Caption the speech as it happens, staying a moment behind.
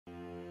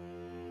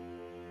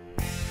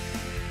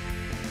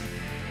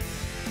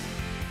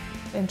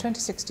In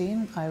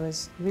 2016, I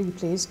was really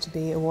pleased to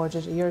be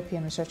awarded a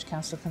European Research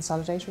Council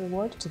Consolidator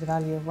Award to the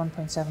value of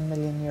 €1.7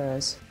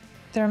 million.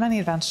 There are many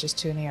advantages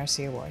to an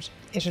ERC award.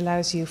 It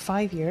allows you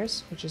 5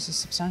 years, which is a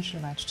substantial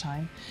amount of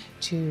time,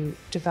 to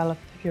develop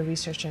your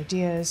research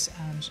ideas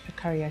and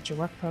carry out your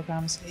work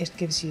programs. It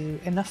gives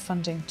you enough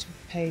funding to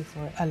pay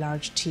for a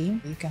large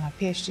team. You can have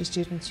PhD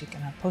students, you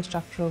can have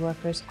postdoctoral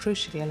workers.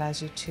 Crucially,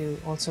 allows you to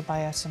also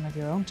buy out some of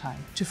your own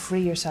time, to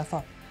free yourself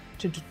up,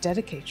 to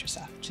dedicate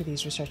yourself to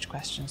these research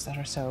questions that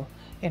are so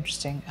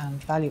interesting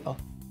and valuable.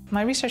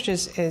 My research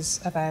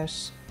is about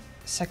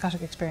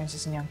psychotic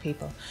experiences in young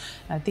people.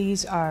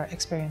 These are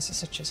experiences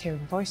such as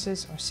hearing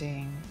voices or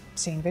seeing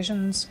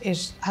visions.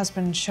 It has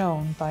been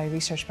shown by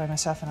research by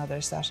myself and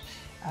others that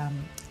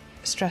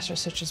stressors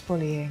such as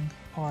bullying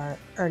or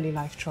early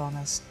life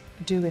traumas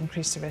do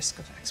increase the risk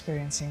of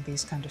experiencing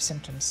these kind of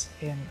symptoms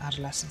in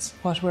adolescence.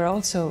 What we're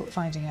also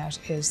finding out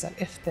is that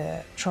if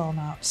the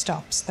trauma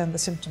stops, then the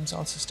symptoms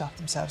also stop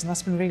themselves, and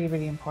that's been really,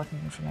 really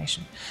important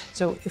information.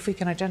 So if we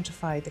can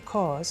identify the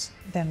cause,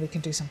 then we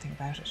can do something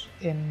about it.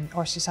 In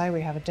RCSI,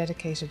 we have a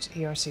dedicated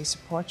ERC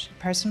support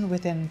person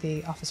within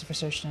the Office of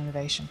Research and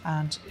Innovation,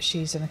 and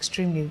she's an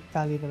extremely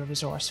valuable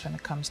resource when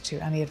it comes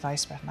to any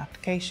advice about an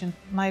application.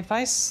 My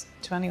advice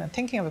to anyone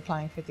thinking of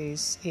applying for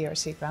these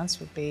ERC grants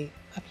would be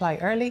apply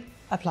early,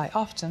 apply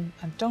often,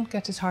 and don't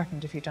get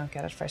disheartened if you don't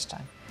get it first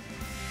time.